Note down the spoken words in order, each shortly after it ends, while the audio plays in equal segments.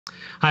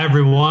Hi,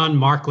 everyone.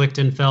 Mark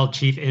Lichtenfeld,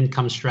 Chief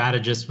Income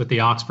Strategist with the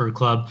Oxford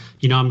Club.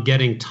 I'm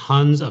getting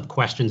tons of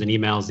questions and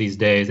emails these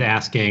days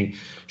asking,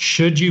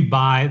 should you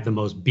buy the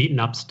most beaten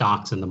up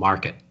stocks in the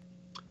market?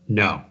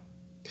 No.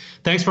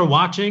 Thanks for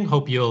watching.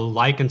 Hope you'll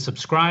like and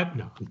subscribe.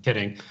 No, I'm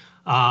kidding.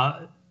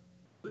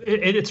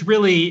 It's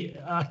really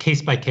a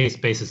case-by-case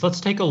basis.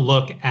 Let's take a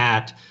look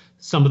at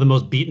some of the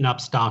most beaten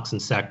up stocks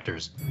and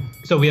sectors.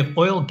 So we have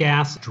oil,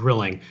 gas,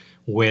 drilling,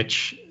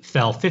 which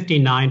fell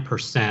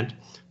 59%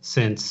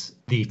 since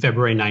the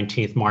February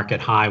 19th market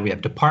high. We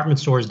have department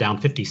stores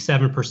down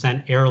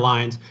 57%,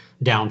 airlines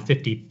down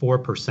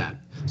 54%.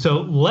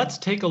 So let's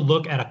take a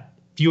look at a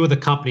few of the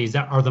companies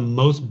that are the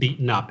most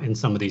beaten up in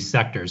some of these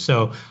sectors.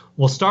 So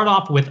we'll start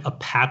off with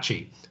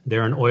Apache.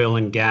 They're an oil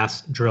and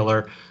gas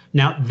driller.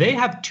 Now, they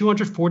have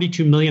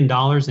 $242 million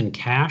in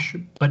cash,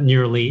 but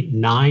nearly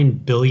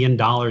 $9 billion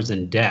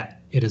in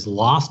debt. It has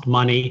lost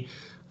money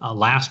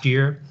last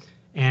year.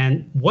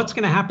 And what's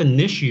going to happen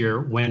this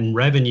year when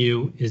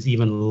revenue is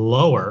even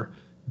lower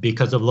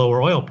because of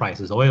lower oil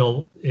prices?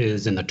 Oil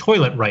is in the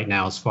toilet right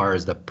now as far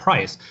as the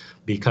price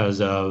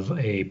because of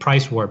a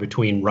price war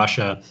between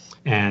Russia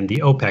and the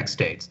OPEC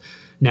states.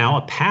 Now,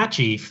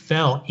 Apache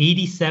fell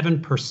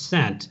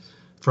 87%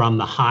 from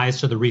the highs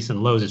to the recent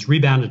lows. It's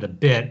rebounded a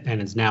bit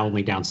and is now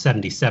only down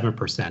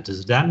 77%.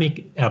 Does that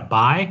make a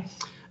buy?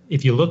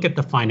 If you look at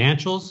the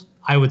financials,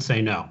 I would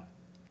say no.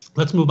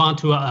 Let's move on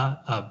to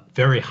a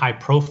very high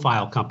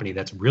profile company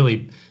that's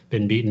really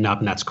been beaten up,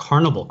 and that's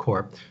Carnival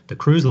Corp, the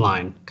cruise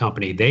line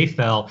company. They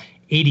fell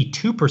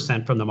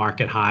 82% from the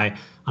market high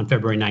on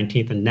February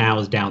 19th and now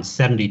is down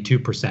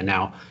 72%.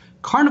 Now,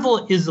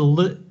 Carnival is a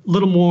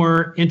little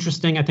more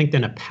interesting, I think,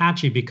 than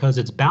Apache because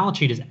its balance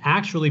sheet is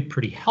actually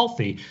pretty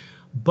healthy,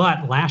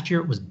 but last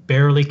year it was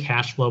barely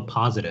cash flow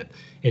positive.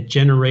 It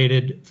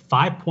generated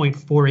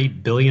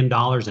 $5.48 billion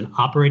in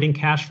operating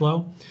cash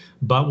flow,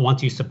 but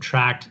once you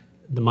subtract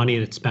the money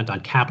that it spent on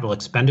capital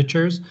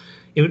expenditures,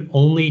 it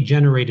only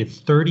generated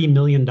 $30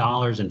 million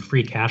in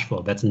free cash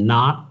flow. That's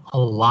not a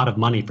lot of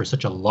money for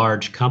such a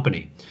large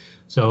company.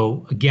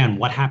 So again,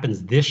 what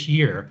happens this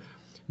year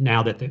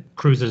now that the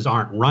cruises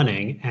aren't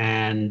running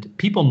and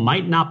people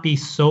might not be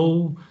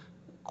so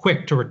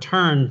quick to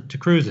return to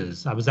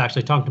cruises? I was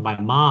actually talking to my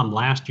mom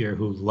last year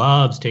who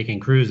loves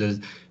taking cruises,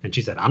 and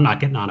she said, I'm not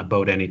getting on a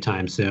boat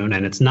anytime soon.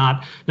 And it's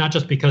not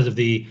just because of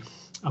the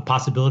a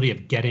possibility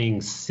of getting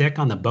sick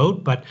on the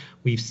boat, but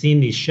we've seen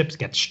these ships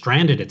get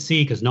stranded at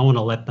sea because no one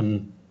will let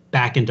them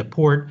back into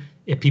port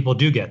if people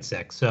do get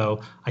sick.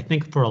 So I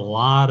think for a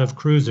lot of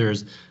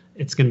cruisers,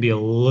 it's going to be a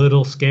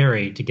little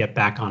scary to get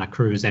back on a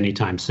cruise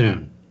anytime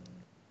soon.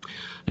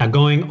 Now,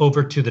 going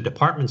over to the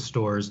department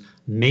stores,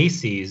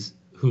 Macy's,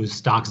 whose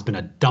stock has been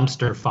a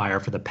dumpster fire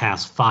for the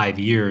past 5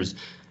 years,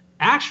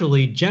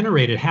 actually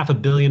generated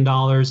 $500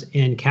 million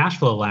in cash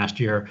flow last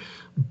year,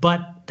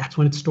 but that's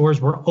when its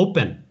stores were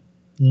open.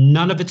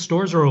 None of its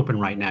stores are open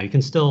right now. You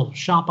can still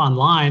shop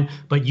online,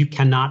 but you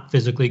cannot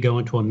physically go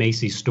into a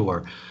Macy's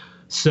store.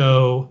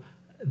 So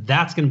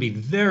that's going to be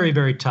very,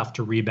 very tough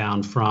to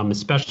rebound from,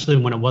 especially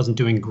when it wasn't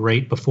doing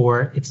great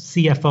before. Its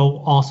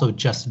CFO also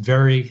just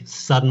very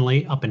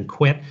suddenly up and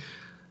quit.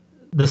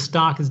 The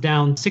stock is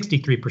down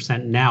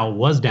 63% now,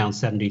 was down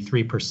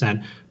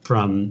 73%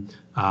 from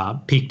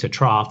peak to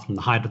trough, from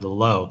the high to the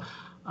low.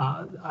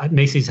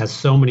 Macy's has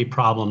so many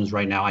problems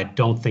right now. I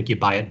don't think you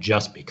buy it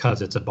just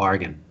because it's a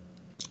bargain.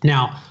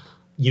 Now,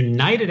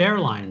 United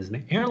Airlines,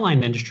 the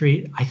airline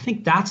industry, I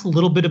think that's a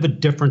little bit of a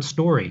different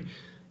story.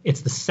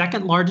 It's the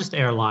second largest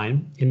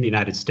airline in the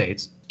United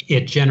States.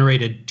 It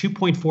generated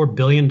 $2.4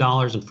 billion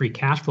in free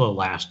cash flow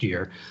last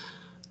year.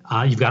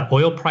 You've got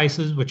oil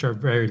prices, which are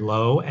very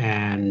low,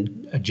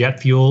 and jet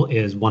fuel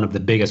is one of the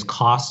biggest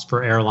costs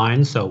for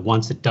airlines. So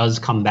once it does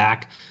come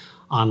back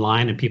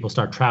online and people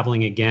start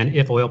traveling again,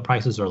 if oil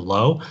prices are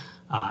low,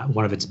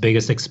 one of its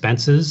biggest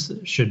expenses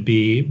should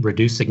be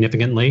reduced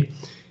significantly.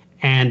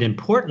 And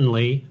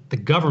importantly, the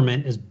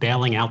government is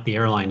bailing out the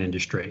airline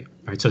industry,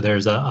 right? So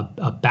there's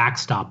a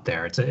backstop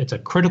there. It's a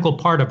critical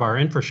part of our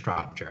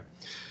infrastructure.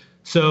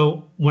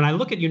 So when I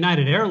look at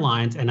United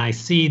Airlines and I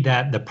see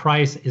that the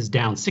price is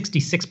down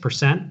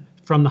 66%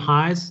 from the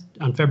highs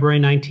on February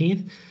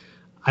 19th,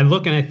 I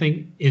look and I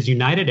think, is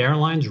United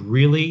Airlines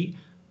really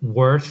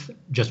worth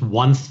just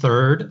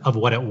 1/3 of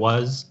what it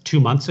was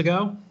 2 months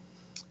ago?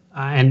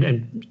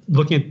 And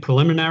looking at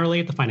preliminarily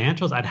at the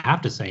financials, I'd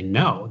have to say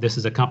no. This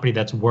is a company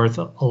that's worth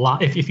a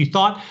lot. If you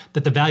thought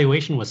that the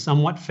valuation was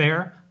somewhat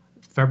fair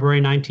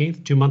February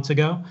 19th, 2 months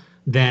ago,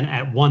 then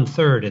at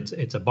 1/3,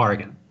 it's a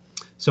bargain.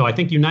 So I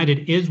think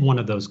United is one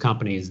of those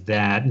companies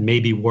that may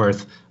be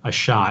worth a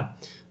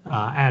shot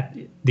at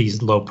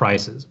these low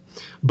prices.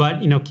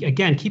 But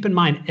again, keep in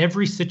mind,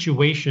 every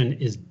situation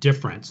is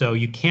different. So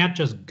you can't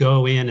just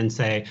go in and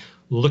say,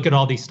 look at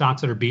all these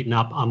stocks that are beaten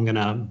up, I'm going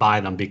to buy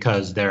them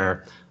because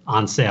they're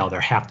on sale.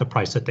 They're half the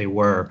price that they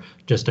were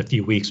just a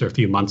few weeks or a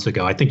few months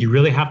ago. I think you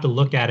really have to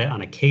look at it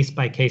on a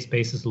case-by-case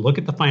basis, look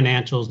at the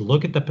financials,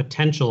 look at the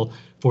potential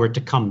for it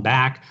to come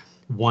back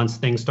once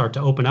things start to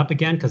open up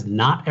again, because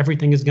not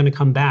everything is going to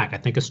come back. I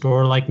think a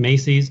store like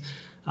Macy's,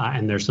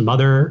 and there's some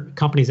other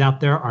companies out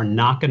there, are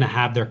not going to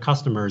have their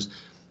customers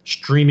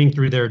streaming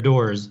through their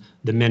doors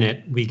the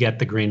minute we get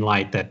the green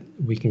light that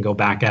we can go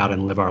back out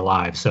and live our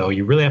lives. So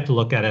you really have to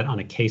look at it on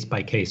a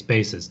case-by-case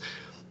basis.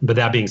 But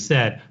that being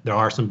said, there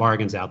are some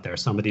bargains out there.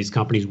 Some of these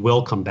companies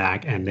will come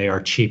back, and they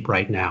are cheap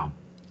right now.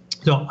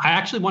 So I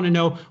actually want to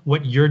know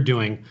what you're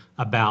doing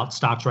about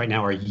stocks right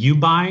now. Are you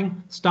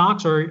buying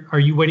stocks, or are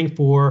you waiting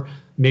for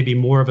maybe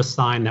more of a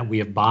sign that we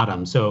have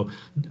bottomed? So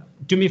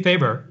do me a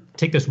favor,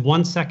 take this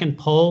 1-second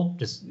poll.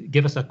 Just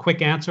give us a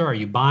quick answer. Are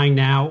you buying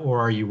now, or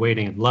are you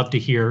waiting? I'd love to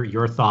hear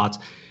your thoughts.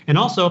 And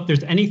also, if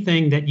there's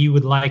anything that you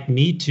would like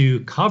me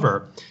to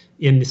cover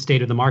in the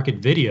State of the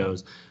Market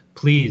videos,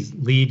 please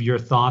leave your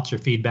thoughts, your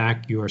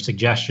feedback, your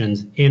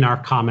suggestions in our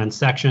comments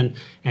section.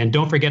 And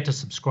don't forget to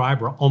subscribe.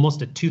 We're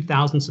almost at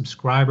 2,000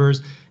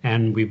 subscribers,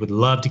 and we would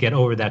love to get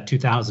over that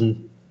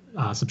 2,000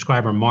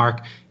 subscriber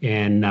mark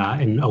in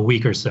a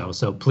week or so.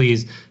 So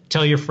please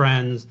tell your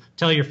friends,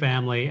 tell your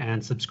family,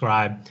 and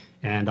subscribe.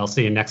 And I'll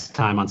see you next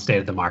time on State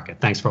of the Market.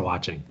 Thanks for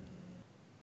watching.